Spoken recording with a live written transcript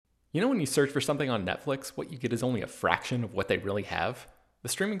You know, when you search for something on Netflix, what you get is only a fraction of what they really have? The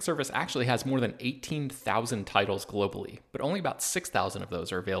streaming service actually has more than 18,000 titles globally, but only about 6,000 of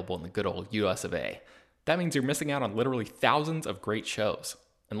those are available in the good old US of A. That means you're missing out on literally thousands of great shows.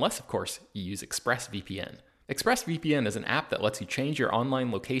 Unless, of course, you use ExpressVPN. ExpressVPN is an app that lets you change your online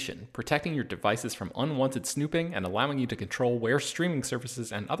location, protecting your devices from unwanted snooping and allowing you to control where streaming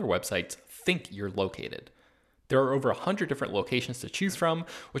services and other websites think you're located. There are over 100 different locations to choose from,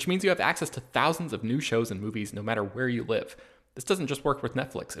 which means you have access to thousands of new shows and movies no matter where you live. This doesn't just work with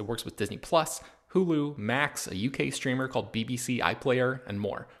Netflix, it works with Disney Plus, Hulu, Max, a UK streamer called BBC iPlayer, and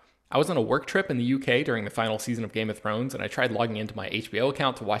more. I was on a work trip in the UK during the final season of Game of Thrones, and I tried logging into my HBO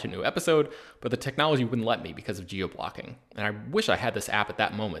account to watch a new episode, but the technology wouldn't let me because of geo-blocking. And I wish I had this app at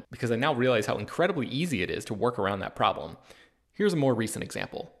that moment, because I now realize how incredibly easy it is to work around that problem. Here's a more recent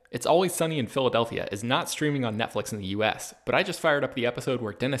example. It's Always Sunny in Philadelphia is not streaming on Netflix in the US, but I just fired up the episode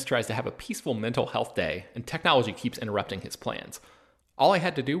where Dennis tries to have a peaceful mental health day, and technology keeps interrupting his plans. All I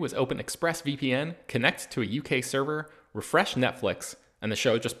had to do was open ExpressVPN, connect to a UK server, refresh Netflix, and the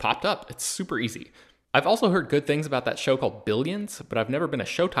show just popped up. It's super easy. I've also heard good things about that show called Billions, but I've never been a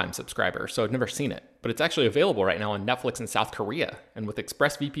Showtime subscriber, so I've never seen it. But it's actually available right now on Netflix in South Korea, and with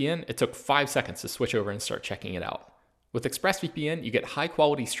ExpressVPN, it took 5 seconds to switch over and start checking it out. With ExpressVPN, you get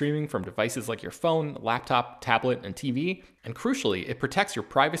high-quality streaming from devices like your phone, laptop, tablet, and TV, and crucially, it protects your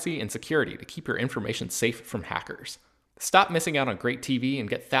privacy and security to keep your information safe from hackers. Stop missing out on great TV and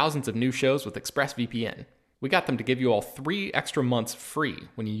get thousands of new shows with ExpressVPN. We got them to give you all 3 extra months free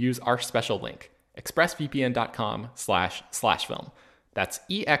when you use our special link, expressvpn.com/slashfilm. That's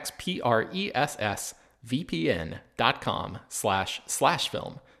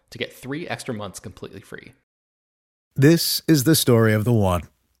expressvpn.com/slashfilm to get 3 extra months completely free. This is the story of the one.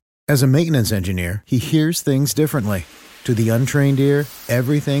 As a maintenance engineer, he hears things differently. To the untrained ear,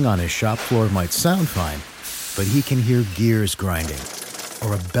 everything on his shop floor might sound fine, but he can hear gears grinding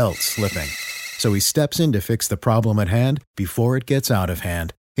or a belt slipping. So he steps in to fix the problem at hand before it gets out of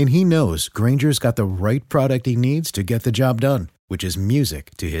hand. And he knows Grainger's got the right product he needs to get the job done, which is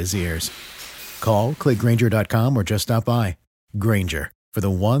music to his ears. Call, click Grainger.com, or just stop by. Grainger, for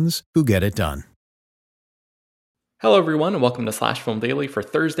the ones who get it done. Hello, everyone, and welcome to Slash Film Daily for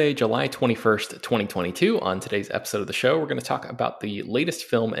Thursday, July 21st, 2022. On today's episode of the show, we're going to talk about the latest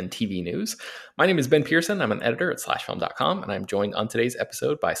film and TV news. My name is Ben Pearson. I'm an editor at slashfilm.com, and I'm joined on today's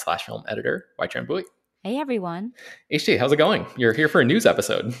episode by Slash Film editor, Weitran Bui. Hey, everyone. HT, how's it going? You're here for a news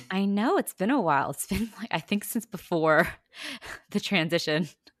episode. I know, it's been a while. It's been, I think, since before the transition.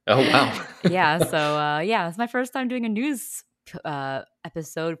 Oh, wow. It's my first time doing a news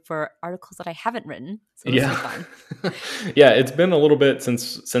episode for articles that I haven't written. So this is fun. Yeah, it's been a little bit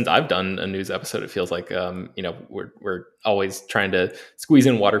since I've done a news episode. It feels like we're always trying to squeeze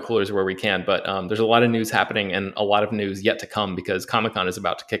in water coolers where we can, but there's a lot of news happening and a lot of news yet to come because Comic-Con is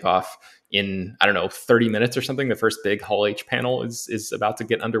about to kick off in 30 minutes or something. The first big Hall H panel is about to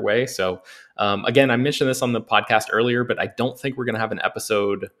get underway. So again, I mentioned this on the podcast earlier, but I don't think we're going to have an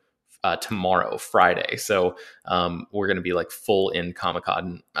episode tomorrow, Friday. So we're going to be like full in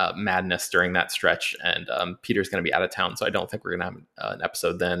Comic-Con madness during that stretch. And Peter's going to be out of town. So I don't think we're going to have an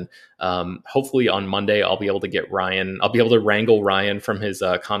episode then. Hopefully on Monday, I'll be able to get Ryan. I'll be able to wrangle Ryan from his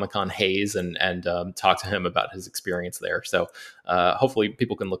Comic-Con haze and talk to him about his experience there. So hopefully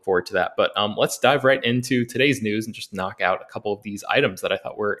people can look forward to that. But let's dive right into today's news and just knock out a couple of these items that I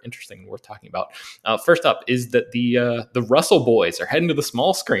thought were interesting and worth talking about. First up is that the Russell boys are heading to the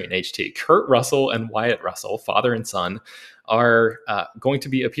small screen, HT. Kurt Russell and Wyatt Russell, father and son, are going to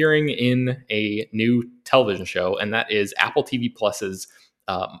be appearing in a new television show, and that is Apple TV Plus's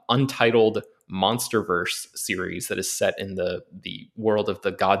untitled MonsterVerse series that is set in the world of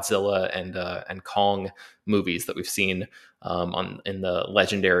the Godzilla and Kong movies that we've seen in the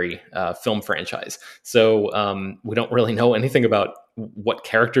legendary film franchise. So we don't really know anything about what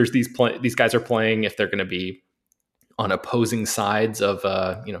characters these guys are playing, if they're going to be on opposing sides of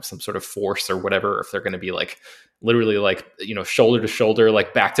some sort of force or whatever, or if they're going to be literally shoulder to shoulder,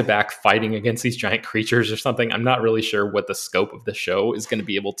 back to back fighting against these giant creatures or something. I'm not really sure what the scope of the show is going to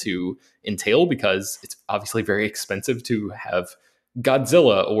be able to entail, because it's obviously very expensive to have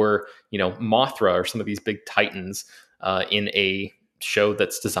Godzilla or Mothra or some of these big titans in a show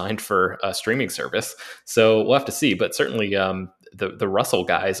that's designed for a streaming service. So we'll have to see, but certainly the Russell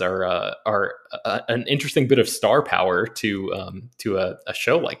guys are an interesting bit of star power to a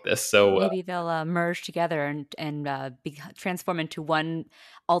show like this. So maybe they'll merge together and transform into one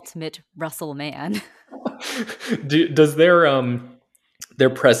ultimate Russell man. Does their their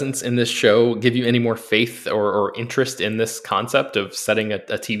presence in this show give you any more faith or interest in this concept of setting a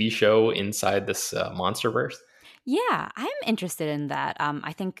TV show inside this MonsterVerse? Yeah, I'm interested in that.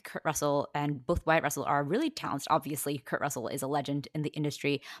 I think Kurt Russell and both Wyatt Russell are really talented. Obviously, Kurt Russell is a legend in the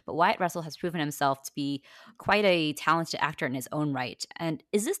industry, but Wyatt Russell has proven himself to be quite a talented actor in his own right. And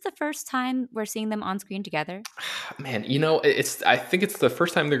is this the first time we're seeing them on screen together? Man, I think it's the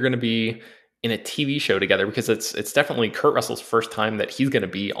first time they're going to be in a TV show together, because it's definitely Kurt Russell's first time that he's going to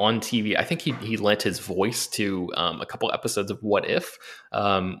be on TV. I think he lent his voice to a couple episodes of What If,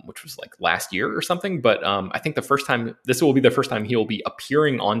 which was like last year or something. But I think this will be the first time he will be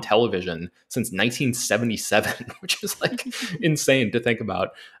appearing on television since 1977, which is like insane to think about.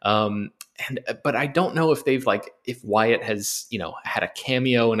 But I don't know if if Wyatt has, had a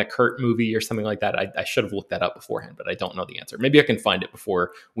cameo in a Kurt movie or something like that. I should have looked that up beforehand, but I don't know the answer. Maybe I can find it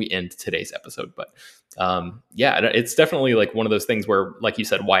before we end today's episode. But yeah, it's definitely like one of those things where, like you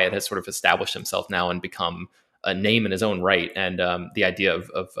said, Wyatt has sort of established himself now and become a name in his own right. And the idea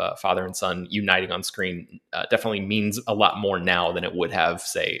of father and son uniting on screen definitely means a lot more now than it would have,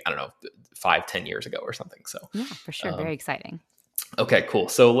 say, I don't know, 5-10 years ago or something. So yeah, for sure. Very exciting. Okay, cool.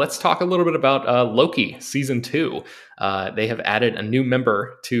 So let's talk a little bit about Loki season 2. They have added a new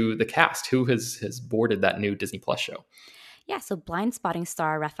member to the cast. Who has boarded that new Disney Plus show? Yeah, so Blind Spotting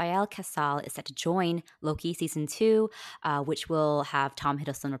star Rafael Casal is set to join Loki season 2, which will have Tom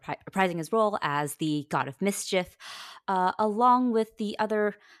Hiddleston reprising his role as the God of Mischief, along with the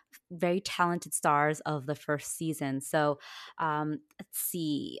other very talented stars of the first season. So let's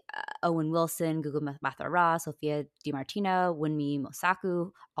see, Owen Wilson, Gugu Mbatha-Raw, Sophia DiMartino, Wunmi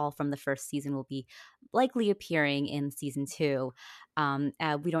Mosaku, all from the first season, will be likely appearing in season 2.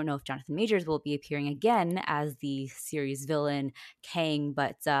 We don't know if Jonathan Majors will be appearing again as the series villain Kang,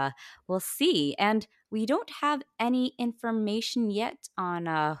 but we'll see. And we don't have any information yet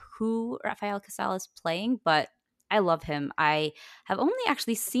on who Rafael Casal is playing, but I love him. I have only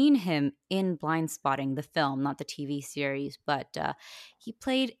actually seen him in Blind Spotting, the film, not the TV series, but he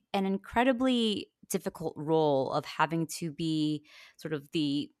played an incredibly difficult role of having to be sort of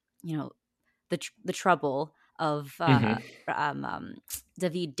the trouble of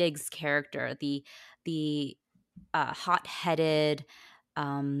David Diggs' character, the hot-headed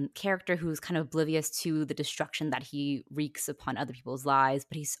character who's kind of oblivious to the destruction that he wreaks upon other people's lives,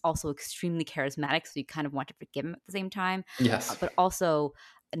 but he's also extremely charismatic, so you kind of want to forgive him at the same time. Yes. But also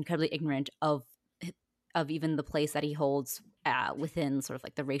incredibly ignorant of even the place that he holds within sort of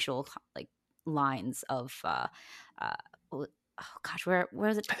like the racial like lines of oh gosh, where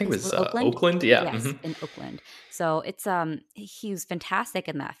is it? I think it was Oakland. Yeah. Yes, in Oakland. So it's he was fantastic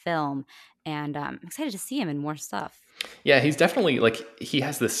in that film, and I'm excited to see him in more stuff. Yeah, he's definitely he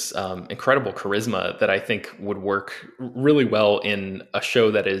has this incredible charisma that I think would work really well in a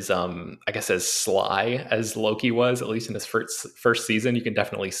show that is, I guess, as sly as Loki was, at least in his first season. You can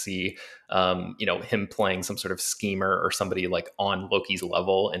definitely see, him playing some sort of schemer or somebody like on Loki's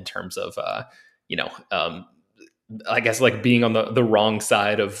level in terms of, I guess like being on the wrong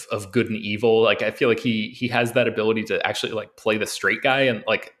side of good and evil. Like I feel like he has that ability to actually like play the straight guy and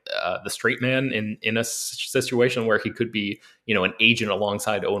like the straight man in a situation where he could be, an agent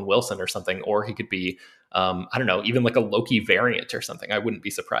alongside Owen Wilson or something, or he could be, I don't know, even like a Loki variant or something. I wouldn't be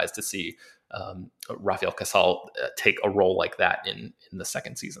surprised to see Rafael Casal take a role like that in the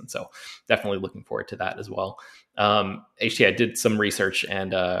second season. So definitely looking forward to that as well. HT, I did some research,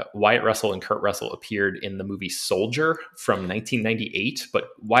 and Wyatt Russell and Kurt Russell appeared in the movie Soldier from 1998, but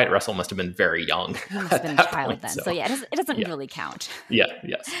Wyatt Russell must have been very young. He must have been a child then. So yeah, it doesn't really count. Yeah,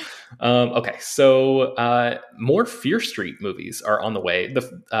 yes. Okay, so more Fear Street movies are on the way.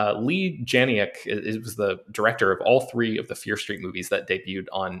 The Lee Janiak was the director of all 3 of the Fear Street movies that debuted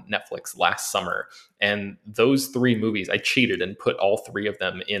on Netflix last summer. And those 3 movies, I cheated and put all 3 of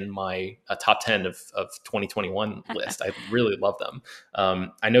them in my top 10 of 2021 list. I really love them.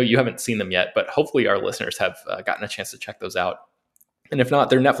 I know you haven't seen them yet, but hopefully our listeners have gotten a chance to check those out. And if not,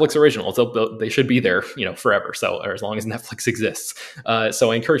 they're Netflix originals. They should be there, forever. So, or as long as Netflix exists.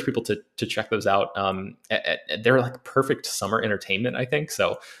 So I encourage people to check those out. They're like perfect summer entertainment, I think.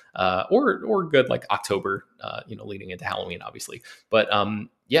 So, or good like October, leading into Halloween, obviously. But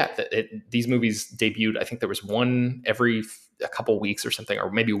these movies debuted. I think there was one every a couple weeks or something,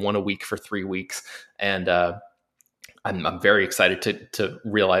 or maybe one a week for 3 weeks. And I'm very excited to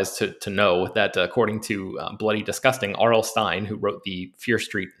realize to know that according to Bloody Disgusting, R.L. Stine, who wrote the Fear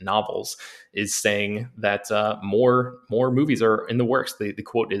Street novels, is saying that more movies are in the works. The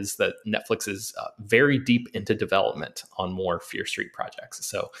quote is that Netflix is very deep into development on more Fear Street projects.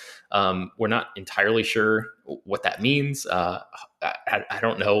 So we're not entirely sure what that means. I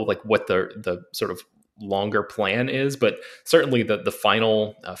don't know like what the sort of longer plan is, but certainly the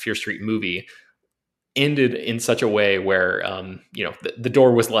final Fear Street movie ended in such a way where the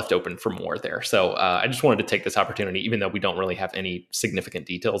door was left open for more there. So I just wanted to take this opportunity, even though we don't really have any significant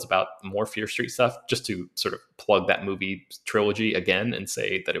details about more Fear Street stuff, just to sort of plug that movie trilogy again and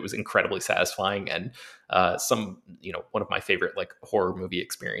say that it was incredibly satisfying and one of my favorite like horror movie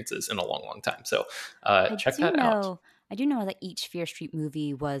experiences in a long time. So check that out. I do know that each Fear Street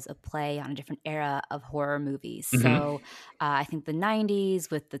movie was a play on a different era of horror movies. Mm-hmm. So I think the 90s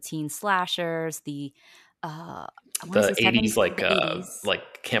with the teen slashers, the 80s, like the 80s.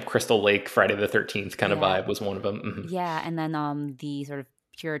 Like Camp Crystal Lake, Friday the 13th kind of vibe was one of them. Mm-hmm. Yeah, and then the sort of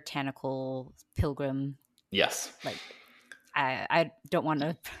puritanical pilgrim. Yes. Like I don't want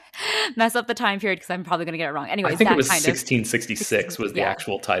to mess up the time period because I'm probably going to get it wrong. Anyways, I think it was 1666 was the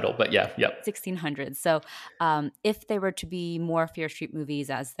actual title, but yeah. 1600s. So if there were to be more Fear Street movies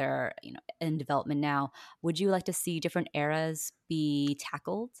as they're in development now, would you like to see different eras be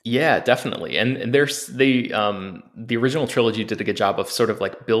tackled? Yeah, definitely. And there's the original trilogy did a good job of sort of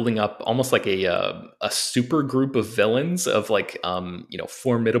like building up almost like a super group of villains of like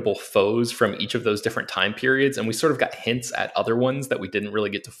formidable foes from each of those different time periods, and we sort of got hints at other ones that we didn't really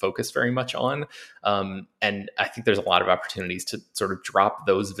get to focus very much on. And I think there's a lot of opportunities to sort of drop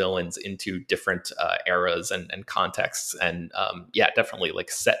those villains into different eras and contexts, and definitely like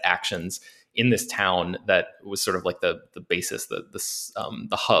set actions in this town that was sort of like the basis, the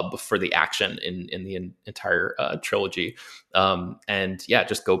hub for the action in the entire trilogy, and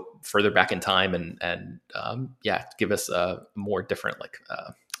just go further back in time and give us more different like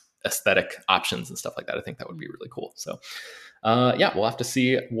aesthetic options and stuff like that. I think that would be really cool. So we'll have to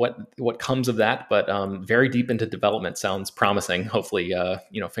see what comes of that, but very deep into development sounds promising. Hopefully,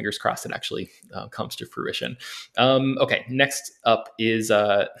 fingers crossed it actually comes to fruition. Okay, next up is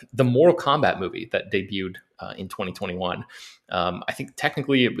the Mortal Kombat movie that debuted in 2021. I think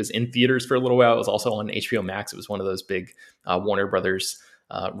technically it was in theaters for a little while. It was also on HBO Max. It was one of those big Warner Brothers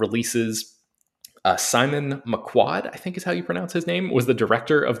releases. Simon McQuad, I think is how you pronounce his name, was the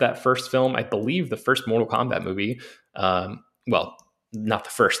director of that first film. I believe the first Mortal Kombat movie. Well, not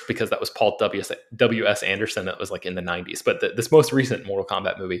the first, because that was Paul W.S. Anderson. That was like in the 90s. But this most recent Mortal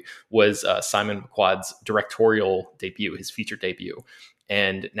Kombat movie was Simon McQuad's directorial debut, his feature debut.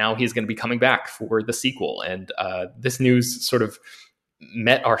 And now he's going to be coming back for the sequel. And this news sort of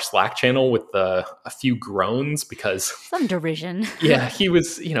met our Slack channel with a few groans because some derision. Yeah, he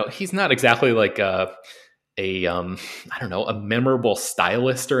was, he's not exactly like a memorable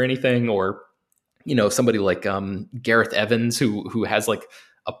stylist or anything, or somebody like Gareth Evans who has like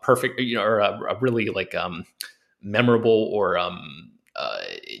a perfect, or a really like memorable or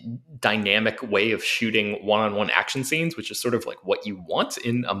dynamic way of shooting one-on-one action scenes, which is sort of like what you want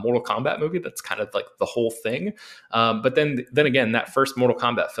in a Mortal Kombat movie. That's kind of like the whole thing. But then again, that first Mortal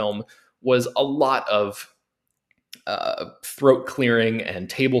Kombat film was a lot of throat clearing and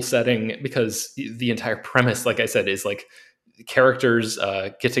table setting, because the entire premise, like I said, is like characters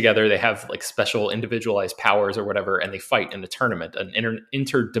get together, they have like special individualized powers or whatever, and they fight in a tournament, an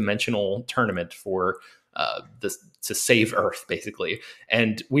interdimensional tournament for this to save Earth, basically.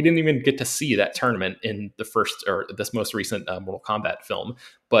 And we didn't even get to see that tournament in the first or this most recent Mortal Kombat film.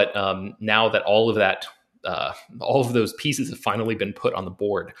 But now that all of those pieces have finally been put on the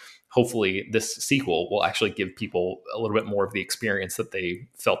board, hopefully this sequel will actually give people a little bit more of the experience that they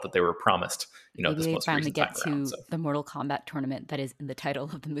felt that they were promised. Maybe this most finally get to the Mortal Kombat tournament that is in the title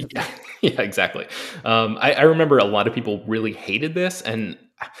of the movie. Yeah, exactly. I remember a lot of people really hated this, and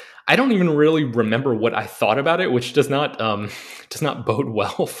I don't even really remember what I thought about it, which does not bode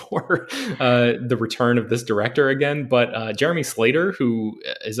well for the return of this director again. But Jeremy Slater, who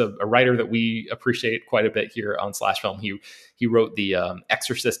is a writer that we appreciate quite a bit here on Slash Film, he wrote the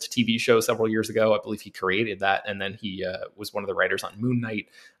Exorcist TV show several years ago. I believe he created that, and then he was one of the writers on Moon Knight.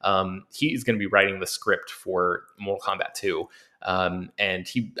 He's going to be writing the script for Mortal Kombat 2. And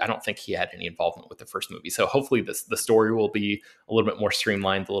I don't think he had any involvement with the first movie. So hopefully the story will be a little bit more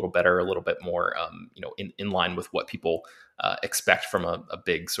streamlined, a little better, a little bit more, in line with what people expect from a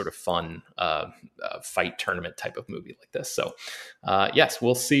big sort of fun fight tournament type of movie like this. So yes,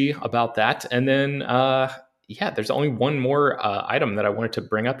 we'll see about that. And then yeah, there's only one more item that I wanted to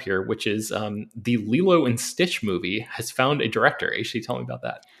bring up here, which is the Lilo and Stitch movie has found a director. Actually, tell me about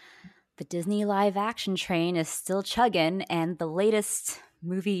that. The Disney live action train is still chugging, and the latest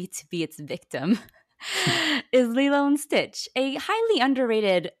movie to be its victim is Lilo and Stitch, a highly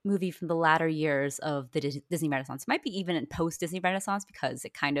underrated movie from the latter years of the Disney Renaissance. It might be even in post Disney Renaissance because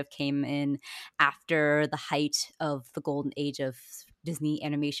it kind of came in after the height of the golden age of Disney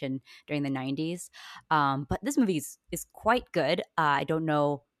animation during the 90s. But this movie is quite good. I don't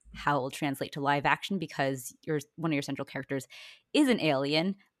know how it will translate to live action because one of your central characters is an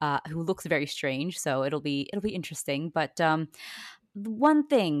alien who looks very strange. So it'll be interesting. But the one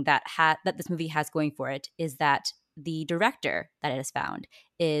thing that this movie has going for it is that the director that it has found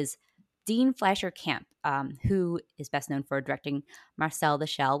is Dean Fleischer Camp, who is best known for directing Marcel the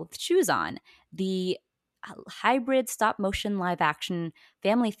Shell with Shoes On, the hybrid stop motion live action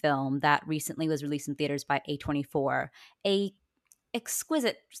family film that recently was released in theaters by A24. A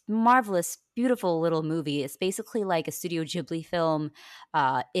exquisite, marvelous, beautiful little movie. It's basically like a Studio Ghibli film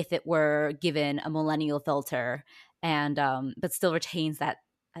if it were given a millennial filter, and but still retains that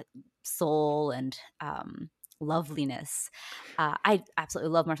soul and loveliness. I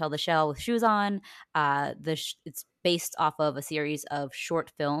absolutely love Marcel the Shell with Shoes On. It's based off of a series of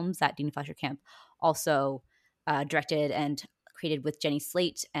short films that Dean Fleischer Camp also directed and created with Jenny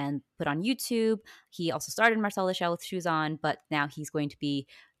Slate and put on YouTube. He also starred in Marcel the Shell with Shoes On, but now he's going to be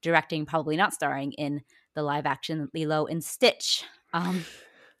directing, probably not starring, in the live action Lilo and Stitch.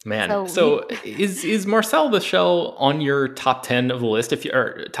 Man, so is Marcel the Shell on your top 10 of the list,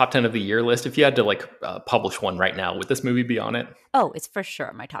 or top 10 of the year list? If you had to like publish one right now, would this movie be on it? Oh, it's for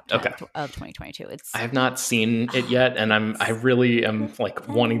sure my top 10 of 2022. I have not seen it yet, and I really am like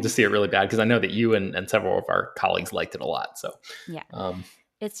wanting to see it really bad because I know that you and several of our colleagues liked it a lot. So yeah,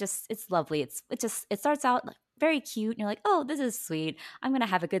 it's lovely. It starts out like very cute, and you're like, oh, this is sweet. I'm gonna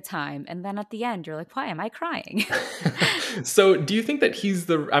have a good time, and then at the end, you're like, why am I crying? So, do you think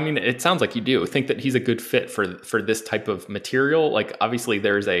that I mean, it sounds like you do think that he's a good fit for this type of material. Like, obviously,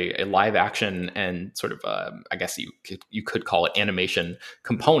 there's a live action and sort of, I guess you could call it animation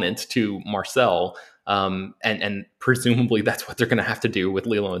component to Marcel. And presumably that's what they're going to have to do with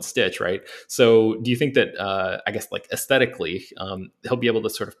Lilo and Stitch, right? So do you think that, I guess like aesthetically, he'll be able to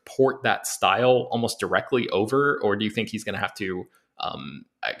sort of port that style almost directly over, or do you think he's going to have to,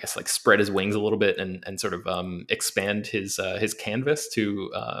 I guess like spread his wings a little bit and sort of expand his canvas to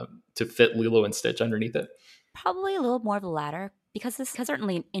fit Lilo and Stitch underneath it? Probably a little more of the latter, because this is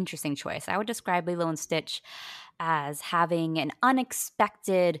certainly an interesting choice. I would describe Lilo and Stitch as having an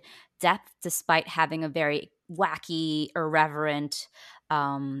unexpected depth despite having a very wacky, irreverent,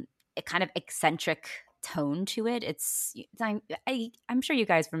 a kind of eccentric tone to it. I'm sure you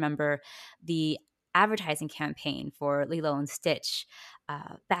guys remember the advertising campaign for Lilo and Stitch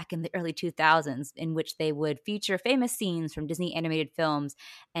back in the early 2000s, in which they would feature famous scenes from Disney animated films,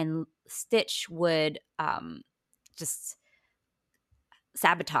 and Stitch would just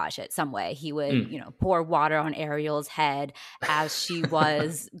sabotage it some way. He would, pour water on Ariel's head as she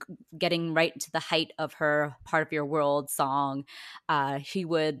was getting right to the height of her "Part of Your World" song. He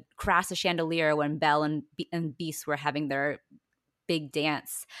would crash a chandelier when Belle and Beast were having their big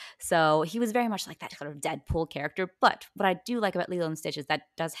dance. So he was very much like that sort of Deadpool character. But what I do like about Lilo and Stitch is that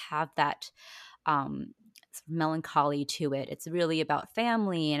does have that melancholy to it. It's really about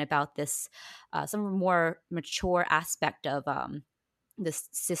family and about this some more mature aspect of this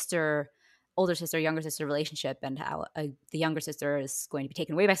older sister, younger sister relationship, and how the younger sister is going to be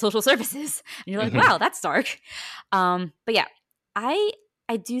taken away by social services. And you're like, wow, that's dark. But yeah, I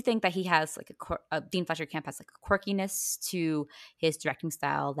do think that he has like Dean Fleischer Camp has like a quirkiness to his directing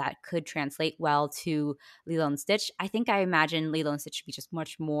style that could translate well to Lilo and Stitch. I imagine Lilo and Stitch should be just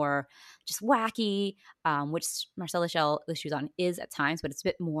much more just wacky, which Marcel the Shell with Shoes On is at times, but it's a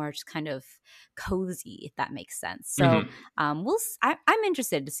bit more just kind of cozy, if that makes sense. So I'm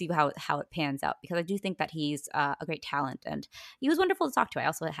interested to see how it pans out, because I do think that he's a great talent, and he was wonderful to talk to. I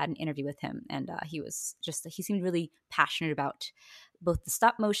also had an interview with him, and he seemed really passionate about both the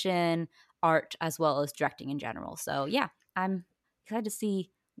stop motion art as well as directing in general. So yeah, I'm excited to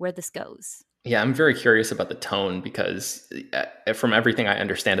see where this goes. Yeah, I'm very curious about the tone, because from everything I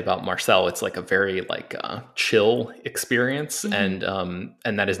understand about Marcel, it's like a very like chill experience, and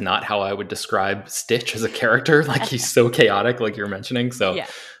that is not how I would describe Stitch as a character. Like, he's so chaotic, like you're mentioning. So yeah.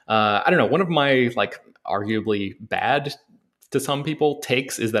 I don't know. One of my like arguably bad to some people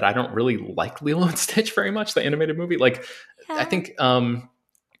takes is that I don't really like Lilo and Stitch very much, the animated movie. Like, I think on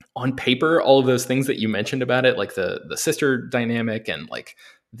paper, all of those things that you mentioned about it, like the sister dynamic and like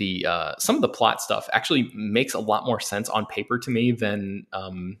the some of the plot stuff actually makes a lot more sense on paper to me than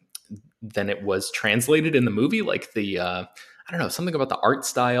it was translated in the movie. Like the I don't know, something about the art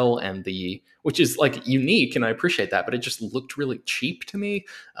style and the, which is like unique, and I appreciate that, but it just looked really cheap to me.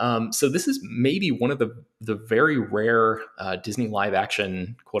 So this is maybe one of the very rare Disney live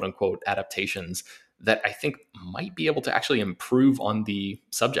action quote unquote adaptations that I think might be able to actually improve on the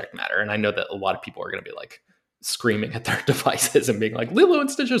subject matter. And I know that a lot of people are going to be like screaming at their devices and being like, Lilo and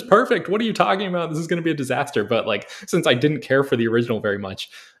Stitch is perfect. What are you talking about? This is going to be a disaster. But like, since I didn't care for the original very much,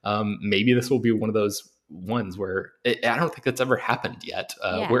 maybe this will be one of those ones where I don't think that's ever happened yet,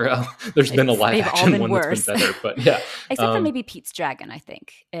 where there's been a live action one that's been better. But yeah, except for maybe Pete's Dragon, I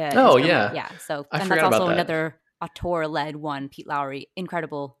think. Oh yeah, yeah. So and that's also another auteur-led one. Pete Lowry,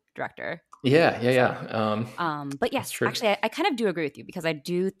 incredible director. Yeah. But yes, actually, I kind of do agree with you, because I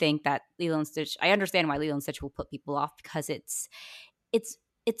do think that Lilo and Stitch, I understand why Lilo and Stitch will put people off, because it's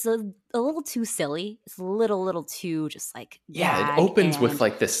a little too silly. It's a little too just like, it opens with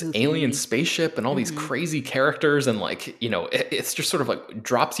like this alien spaceship and all these crazy characters, and like, you know, it's just sort of like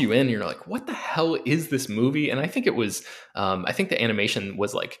drops you in and you're like, what the hell is this movie? And I think it was I think the animation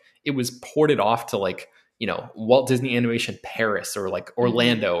was like, it was ported off to like, you know, Walt Disney Animation Paris or like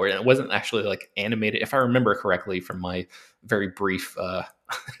Orlando, or it wasn't actually like animated, if I remember correctly from my very brief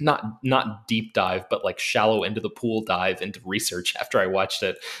not deep dive, but like shallow into the pool dive into research after I watched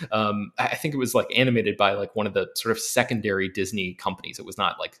it. I think it was like animated by like one of the sort of secondary Disney companies. It was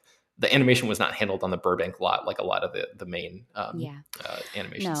not like, the animation was not handled on the Burbank lot like a lot of the main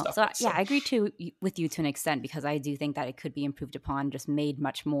animation stuff. So yeah, I agree with you to an extent, because I do think that it could be improved upon, just made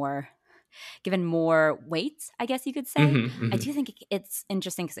much more, given more weight, I guess you could say. I do think it's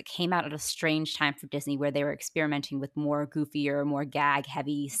interesting because it came out at a strange time for Disney, where they were experimenting with more goofier, more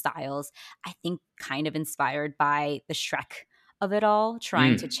gag-heavy styles. I think kind of inspired by the Shrek of it all,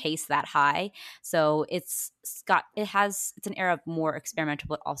 trying to chase that high. So it's an era of more experimental,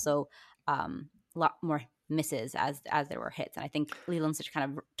 but also a lot more misses as there were hits. And I think Lilo and Stitch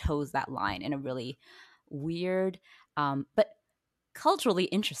kind of toes that line in a really weird, but culturally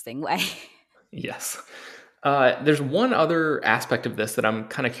interesting way. Yes. There's one other aspect of this that I'm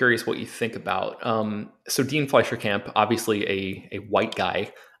kind of curious what you think about. So Dean Fleischerkamp, obviously a white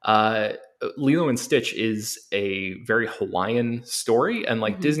guy. Lilo and Stitch is a very Hawaiian story, and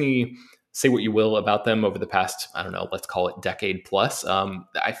like Disney, say what you will about them over the past, I don't know, let's call it decade plus.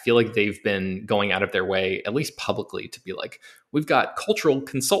 I feel like they've been going out of their way, at least publicly, to be like, we've got cultural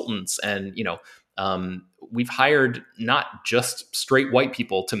consultants, and you know, we've hired not just straight white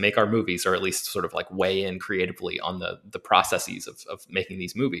people to make our movies, or at least sort of like weigh in creatively on the processes of making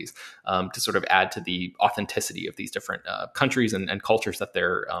these movies, to sort of add to the authenticity of these different countries and cultures that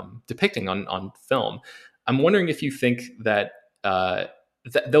they're depicting on film. I'm wondering if you think that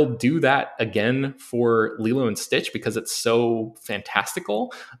they'll do that again for Lilo and Stitch, because it's so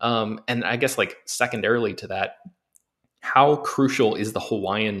fantastical. And I guess like secondarily to that, how crucial is the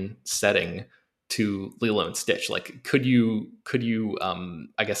Hawaiian setting to Lilo and Stitch? Like, could you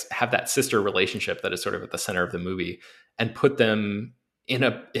I guess have that sister relationship that is sort of at the center of the movie, and put them in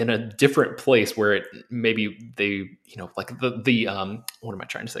a different place where it maybe they, you know, like the what am I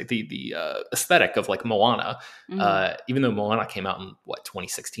trying to say, the aesthetic of like Moana, even though Moana came out in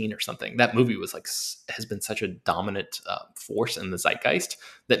 2016 or something, that movie was like, has been such a dominant force in the zeitgeist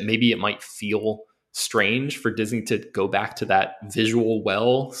that maybe it might feel strange for Disney to go back to that visual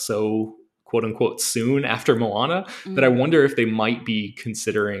well so quote unquote soon after Moana, that I wonder if they might be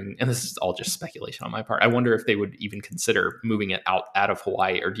considering, and this is all just speculation on my part, I wonder if they would even consider moving it out of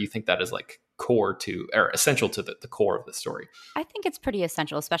Hawaii, or do you think that is like core to, or essential to the core of the story? I think it's pretty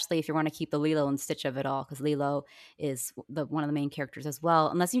essential, especially if you want to keep the Lilo and Stitch of it all, because Lilo is one of the main characters as well,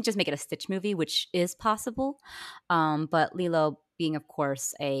 unless you just make it a Stitch movie, which is possible. But Lilo being, of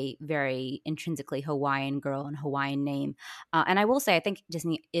course, a very intrinsically Hawaiian girl and Hawaiian name. And I will say, I think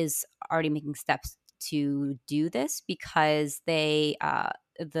Disney is already making steps to do this, because they,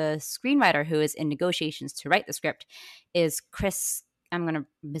 the screenwriter who is in negotiations to write the script is Chris, I'm going to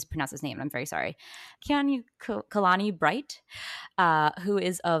mispronounce his name, I'm very sorry, Keanu Kalani Bright, who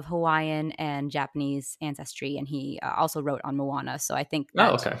is of Hawaiian and Japanese ancestry, and he also wrote on Moana. So I think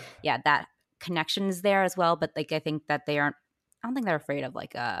that, that connection is there as well. But like, I think that I don't think they're afraid of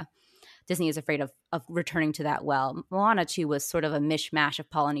like Disney is afraid of returning to that well. Moana 2 was sort of a mishmash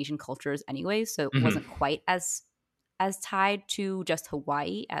of Polynesian cultures anyway, so it wasn't quite as tied to just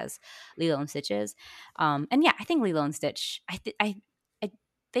Hawaii as Lilo and Stitch is. And yeah, I think Lilo and Stitch, I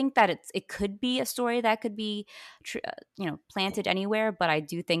think that it could be a story that could be planted anywhere, but I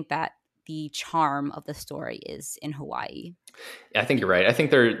do think that the charm of the story is in Hawaii. I think you're right. I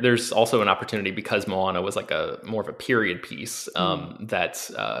think there's also an opportunity, because Moana was like a more of a period piece,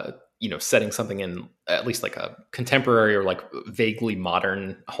 that's setting something in at least like a contemporary or like vaguely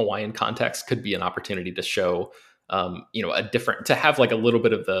modern Hawaiian context could be an opportunity to show a different, to have like a little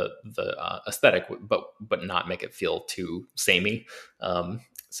bit of the aesthetic, but not make it feel too samey.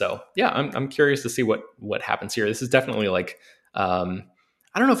 So yeah, I'm curious to see what happens here. This is definitely like,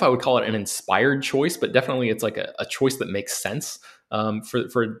 I don't know if I would call it an inspired choice, but definitely it's like a choice that makes sense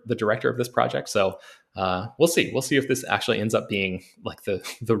for the director of this project. So we'll see. We'll see if this actually ends up being like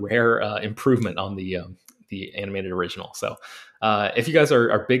the rare improvement on the animated original. So if you guys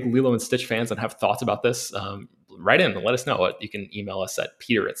are big Lilo and Stitch fans and have thoughts about this, write in and let us know. You can email us at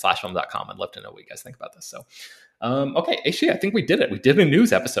peter@slashfilm.com. I'd love to know what you guys think about this. So okay, actually, I think we did it. We did a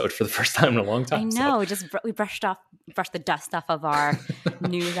news episode for the first time in a long time. I know. So. We brushed the dust off of our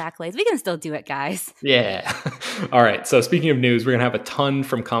news accolades. We can still do it, guys. Yeah. All right. So speaking of news, we're going to have a ton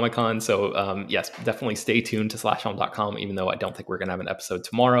from Comic-Con. So yes, definitely stay tuned to slashfilm.com, even though I don't think we're going to have an episode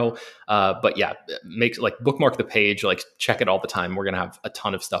tomorrow. But yeah, bookmark the page, check it all the time. We're going to have a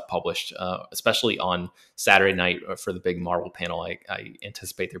ton of stuff published, especially on Saturday night for the big Marvel panel. I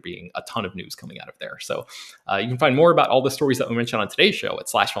anticipate there being a ton of news coming out of there. So you can find more about all the stories that we mentioned on today's show at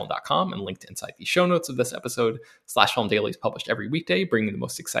slashfilm.com and linked inside the show notes of this episode. Slash Film Daily is published every weekday, bringing the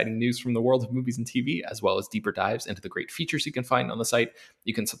most exciting news from the world of movies and TV, as well as deeper dives into the great features you can find on the site.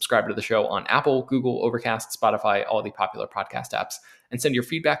 You can subscribe to the show on Apple, Google, Overcast, Spotify, all the popular podcast apps, and send your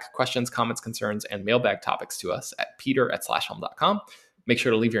feedback, questions, comments, concerns, and mailbag topics to us at peter@slashfilm.com. Make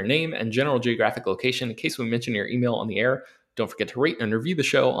sure to leave your name and general geographic location in case we mention your email on the air. Don't forget to rate and review the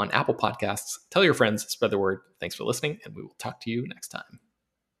show on Apple Podcasts. Tell your friends, spread the word. Thanks for listening, and we will talk to you next time.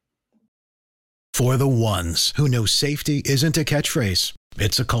 For the ones who know safety isn't a catchphrase,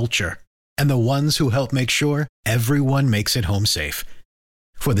 it's a culture. And the ones who help make sure everyone makes it home safe.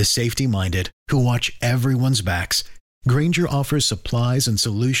 For the safety-minded who watch everyone's backs, Grainger offers supplies and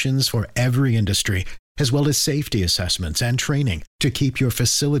solutions for every industry, as well as safety assessments and training to keep your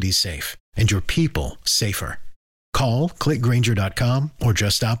facilities safe and your people safer. Call, click Grainger.com, or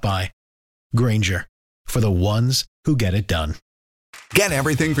just stop by. Grainger, for the ones who get it done. Get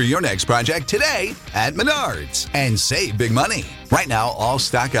everything for your next project today at Menards and save big money. Right now, all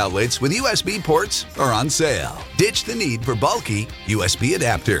stock outlets with USB ports are on sale. Ditch the need for bulky USB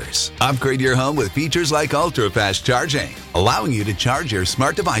adapters. Upgrade your home with features like ultra-fast charging, allowing you to charge your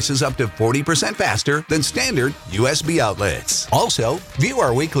smart devices up to 40% faster than standard USB outlets. Also, view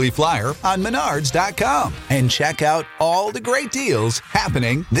our weekly flyer on Menards.com and check out all the great deals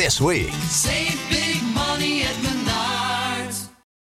happening this week. Save